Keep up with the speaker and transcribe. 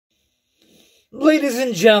Ladies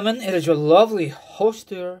and gentlemen, it is your lovely host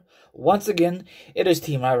here. Once again, it is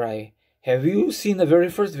Team Irai. Have you seen the very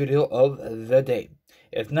first video of the day?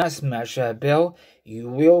 If not, smash that bell. You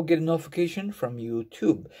will get a notification from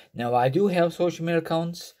YouTube. Now, I do have social media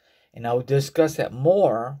accounts, and I'll discuss that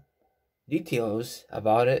more details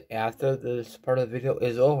about it after this part of the video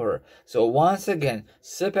is over. So once again,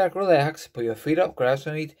 sit back, relax, put your feet up, grab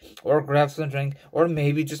some meat, or grab some drink, or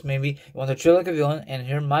maybe, just maybe, you want to chill like a villain and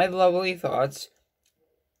hear my lovely thoughts,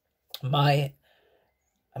 my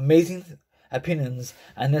amazing opinions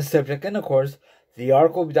on this subject. And of course, the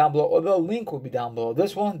article will be down below, or the link will be down below.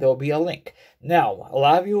 This one, there will be a link. Now, a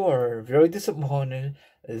lot of you are very disappointed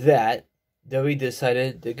that WWE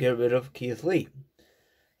decided to get rid of Keith Lee.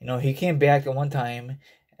 You know, he came back at one time,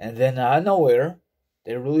 and then out of nowhere,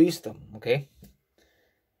 they released him, okay?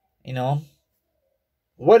 You know,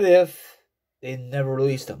 what if they never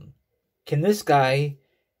released him? Can this guy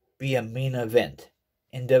be a main event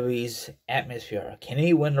in WWE's atmosphere? Can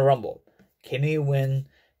he win the Rumble? Can he win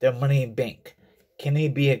the Money in Bank? Can he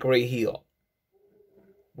be a great heel?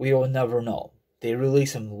 We will never know. They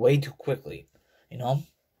released him way too quickly, you know?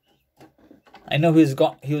 I know he was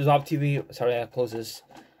off TV. Sorry, I closed this.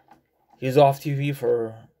 He was off TV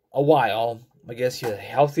for a while. I guess he had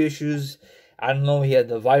health issues. I don't know. He had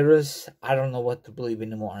the virus. I don't know what to believe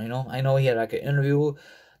anymore. You know. I know he had like an interview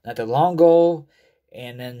not that long ago,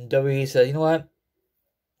 and then WWE said, "You know what?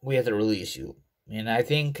 We have to release you." And I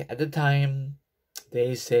think at the time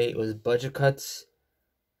they say it was budget cuts.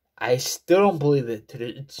 I still don't believe it to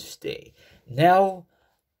this day. Now,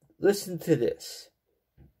 listen to this.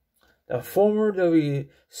 The former WWE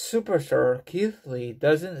superstar Keith Lee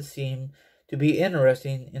doesn't seem to be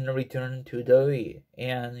interested in the return to WWE,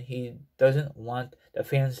 and he doesn't want the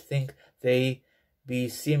fans to think they be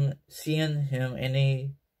seeing him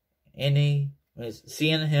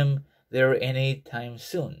there anytime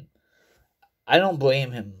soon. I don't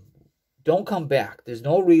blame him. Don't come back. There's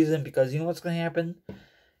no reason, because you know what's going to happen?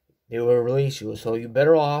 They will release you, so you're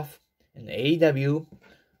better off in AEW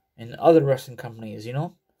and other wrestling companies, you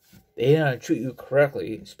know? They didn't treat you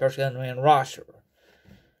correctly, especially on the main roster.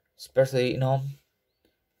 Especially, you know,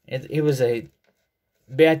 it was a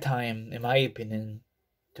bad time, in my opinion,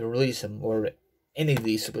 to release him, or any of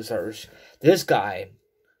these superstars. This guy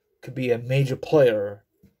could be a major player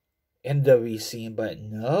in the WWE scene, but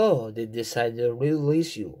no, they decided to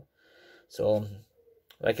release you. So,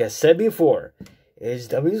 like I said before, it is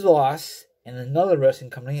WWE's loss and another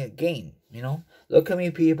wrestling company gain. You know, look at me,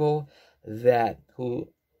 people that who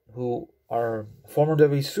are former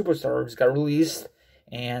WWE superstars got released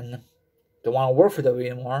and don't want to work for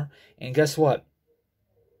WWE anymore. And guess what?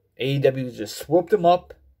 AEW just swooped them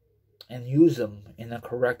up and used them in the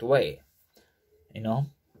correct way. You know?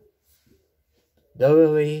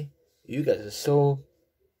 WWE, you guys are so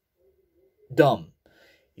dumb.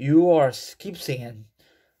 You keep saying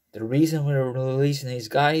the reason we're releasing these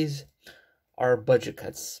guys are budget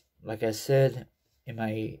cuts. Like I said in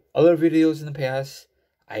my other videos in the past,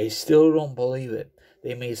 I still don't believe it.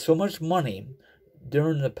 They made so much money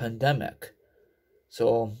during the pandemic.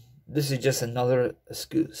 So, this is just another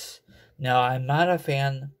excuse. Now, I'm not a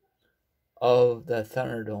fan of the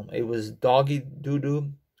Thunderdome. It was doggy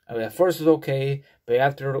doo-doo. I mean, at first it was okay, but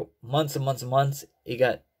after months and months and months,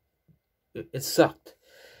 it sucked.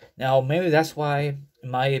 Now, maybe that's why, in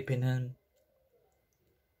my opinion,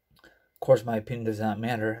 of course, my opinion does not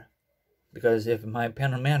matter. Because if my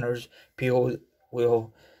opinion matters, people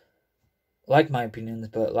will like my opinions,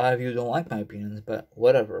 but a lot of you don't like my opinions, but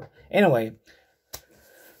whatever. Anyway,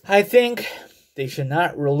 I think they should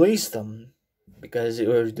not release them, because it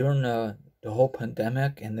was during the whole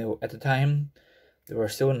pandemic, and at the time, they were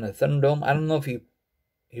still in the Thunderdome. I don't know if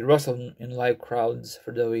he wrestled in live crowds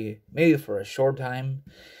for WWE, maybe for a short time.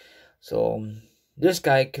 So, this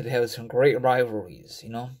guy could have some great rivalries, you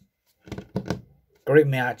know? Great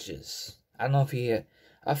matches. I don't know if he had,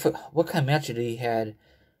 what kind of match did he had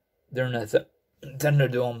during the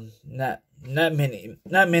Thunderdome? Not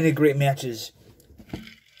many great matches.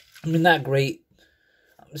 I mean, not great.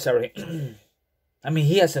 I'm sorry. I mean,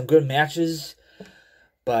 he had some good matches,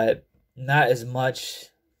 but not as much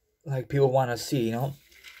like people want to see, you know?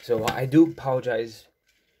 So, I do apologize.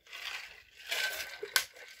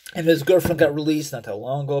 And his girlfriend got released not that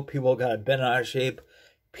long ago. People got bent out of shape.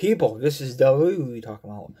 People, this is WWE we're talking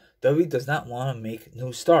about. WWE does not want to make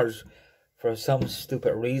new stars for some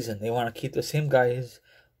stupid reason. They want to keep the same guys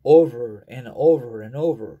over and over and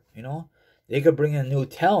over, you know? They could bring in new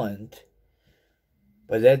talent,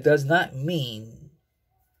 but that does not mean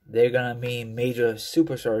they're going to be major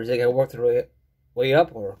superstars. They got to work their way way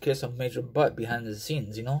up or kiss a major butt behind the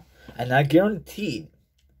scenes, you know? And I guarantee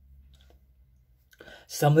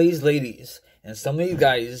some of these ladies and some of these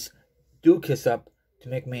guys do kiss up to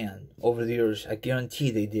McMahon over the years. I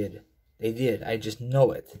guarantee they did. They did. I just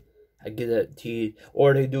know it. I guarantee.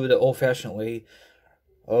 Or they do it the old-fashioned way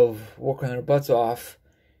of working their butts off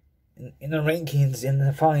in the rankings and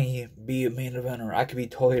then finally be a main eventer. I could be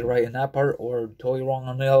totally right in that part or totally wrong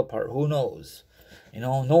on the other part. Who knows? You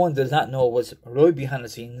know, no one does not know what's really behind the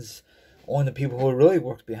scenes. Only the people who really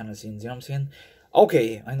worked behind the scenes. You know what I'm saying?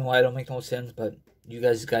 Okay, I know I don't make no sense, but you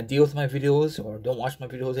guys gotta deal with my videos or don't watch my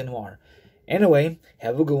videos anymore. Anyway,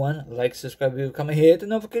 have a good one. Like, subscribe, comment, hit the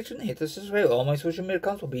notification, hit the subscribe. All my social media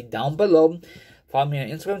accounts will be down below. Follow me on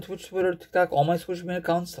Instagram, Twitch, Twitter, TikTok. All my social media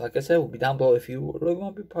accounts, like I said, will be down below. If you really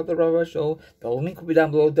want to be part of the Raw Show, the link will be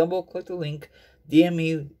down below. Double click the link. DM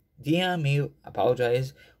me.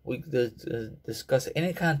 Apologize. We could discuss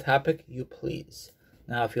any kind of topic you please.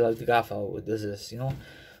 Now, if you like the Godfather, what does this, you know?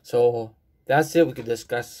 So that's it. We could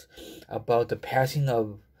discuss about the passing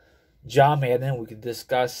of John Madden. We could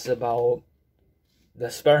discuss about the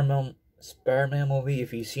Spider-Man movie.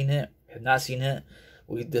 If you've seen it, have not seen it,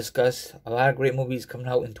 we discuss a lot of great movies coming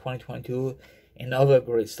out in 2022 and other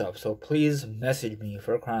great stuff. So please message me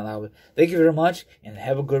for crying out loud. Thank you very much and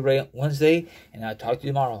have a good Wednesday. And I'll talk to you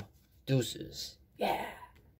tomorrow. Deuces. Yeah.